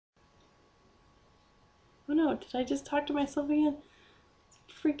know. Did I just talk to myself again? This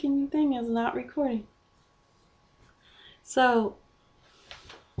freaking thing is not recording. So,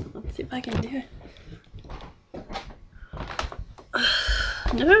 let's see if I can do it.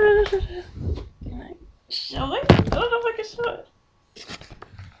 Can I show it? I don't know if I can show it.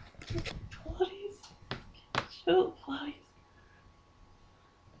 Pilates. Show Pilates.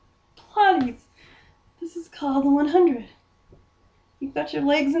 Pilates. This is called the 100. You've got your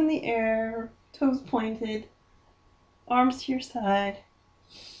legs in the air, toes pointed, arms to your side.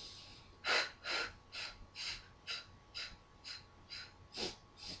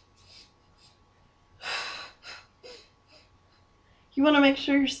 You want to make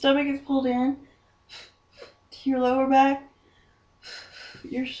sure your stomach is pulled in to your lower back.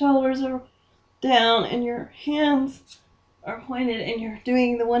 Your shoulders are down and your hands are pointed and you're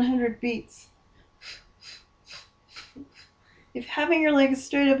doing the 100 beats. If having your legs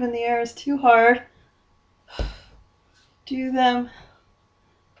straight up in the air is too hard, do them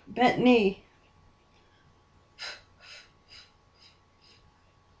bent knee.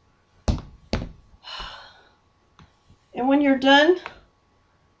 And when you're done,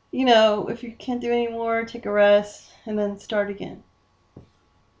 you know, if you can't do any more, take a rest and then start again.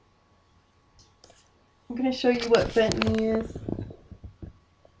 I'm going to show you what bent knee is.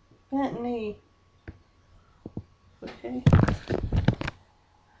 Bent knee. Okay.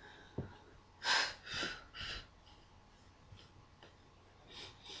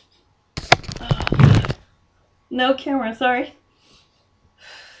 No camera, sorry.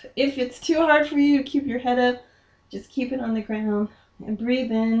 If it's too hard for you to keep your head up, just keep it on the ground and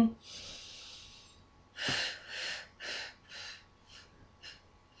breathe in.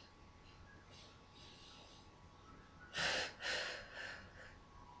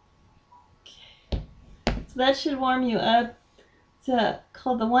 Okay. So that should warm you up. It's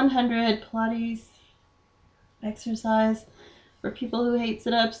called the 100 Pilates exercise for people who hate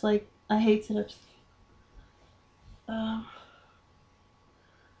sit-ups like I hate sit-ups.